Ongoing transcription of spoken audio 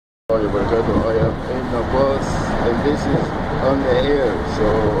I am in the bus and this is on the air, so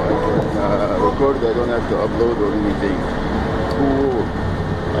I can record. I don't have to upload or anything. Cool.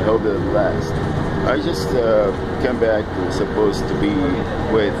 I hope it lasts. I just came back. Supposed to be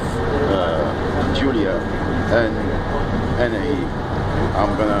with Julia and Anna.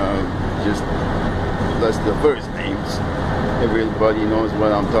 I'm gonna just list the first names. Everybody knows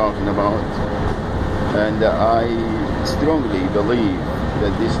what I'm talking about, and I strongly believe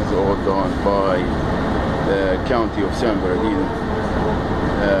that this is all done by the county of San Bernardino.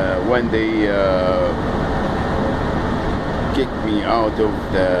 When they kicked me out of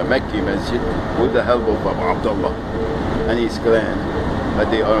the Mecca Masjid with the help of Abu Abdullah and his clan, that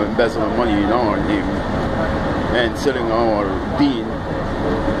they are embezzling money in our name and selling our deen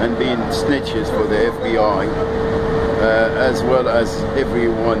and being snitches for the FBI, as well as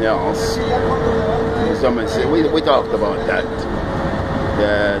everyone else. Someone said, we talked about that.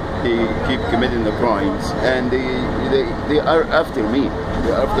 That they keep committing the crimes, and they are after me.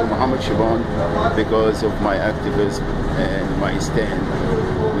 They are after Muhammad Shaban because of my activism and my stand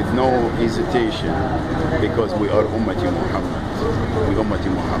with no hesitation, because we are Ummati Muhammad. We Ummati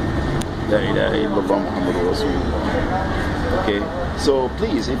Muhammad. La ilaha illallah Muhammadur Rasulullah. Okay, so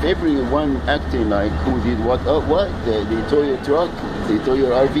please, if everyone acting like who did what, they tow your truck, they tow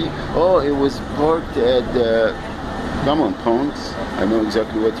your RV, oh, it was parked at the, come on, Ponce, I know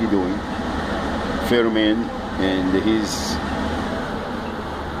exactly what you're doing. Fairman and his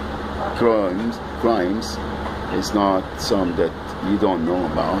crimes is not some that you don't know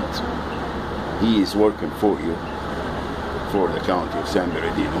about. He is working for you, for the county of San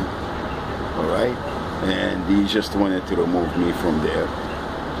Bernardino, all right? And he just wanted to remove me from there.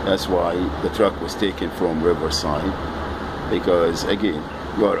 That's why the truck was taken from Riverside, because again,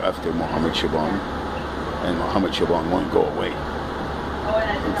 you are after Muhammad Shaban, and Muhammad Shaban won't go away.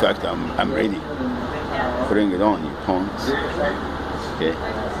 In fact, I'm ready. Bring it on, you punks. Okay?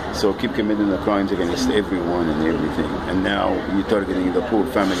 So keep committing the crimes against everyone and everything. And now you're targeting the poor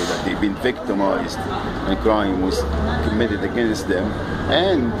family that they've been victimized and crime was committed against them.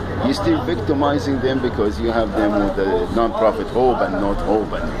 And you're still victimizing them because you have them with the non-profit Hope and not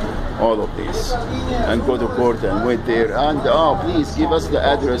Hope and all of this. And go to court and wait there. And please give us the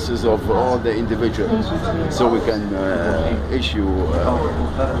addresses of all the individuals so we can issue.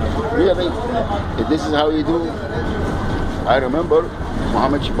 Really? If this is how you do? I remember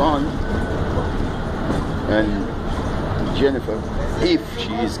Muhammad Shaban and Jennifer, if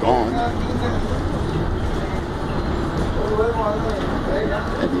she is gone,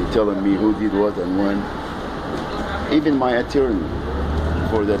 and you're telling me who did what and when. Even my attorney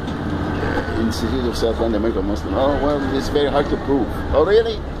for the Institute of Southland American Muslim, oh well, it's very hard to prove. Oh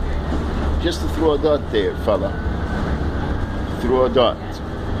really? Just to throw a dot there, fella. Throw a dot.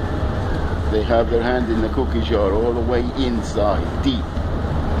 They have their hand in the cookie jar all the way inside, deep.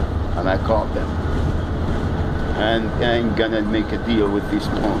 And I caught them. And I ain't gonna make a deal with these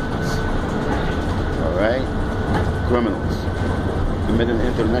punks. Alright? Criminals committing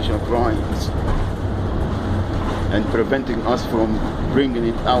international crimes and preventing us from bringing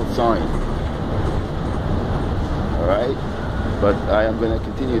it outside. Alright? But I am gonna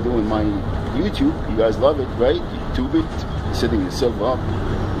continue doing my YouTube. You guys love it, right? YouTube it, setting yourself up,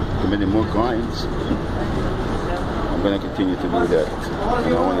 committing more crimes. I'm gonna continue to do that,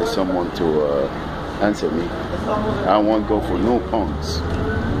 and I wanted someone to answer me. I won't go for no punks.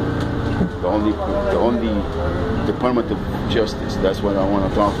 The only Department of Justice. That's what I want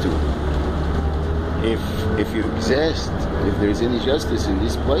to talk to. If you exist, if there's any justice in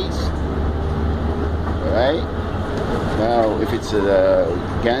this place, all right? Now, if it's a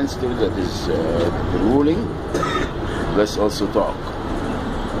gangster that is ruling, let's also talk.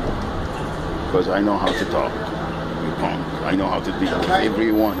 Because I know how to talk, you punk. I know how to deal with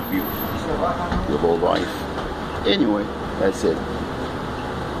every one of you, your whole life. Anyway, that's it.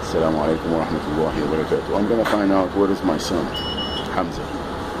 Assalamu alaikum wa rahmatullahi wa barakatuh. I'm going to find out where is my son, Hamza,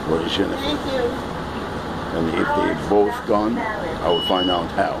 where is Jennifer. Thank you. And if they're both gone, I will find out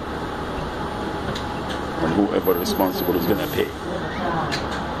how. And whoever responsible is going to pay.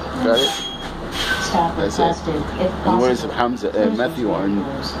 Got it? That's it. And where is Hamza, Matthew and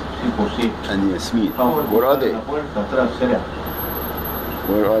Yasmin? Where are they?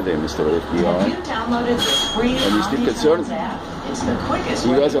 Where are they, Mr. FBI? And you still concerned?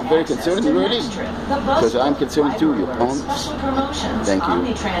 You guys are very concerned, really? Because I'm concerned too, you punks. Thank you. La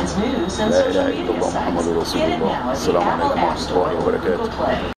ilaha illallah Muhammadur Rasulullah. Assalamu alaikum wa rahmatullahi wa barakatuh.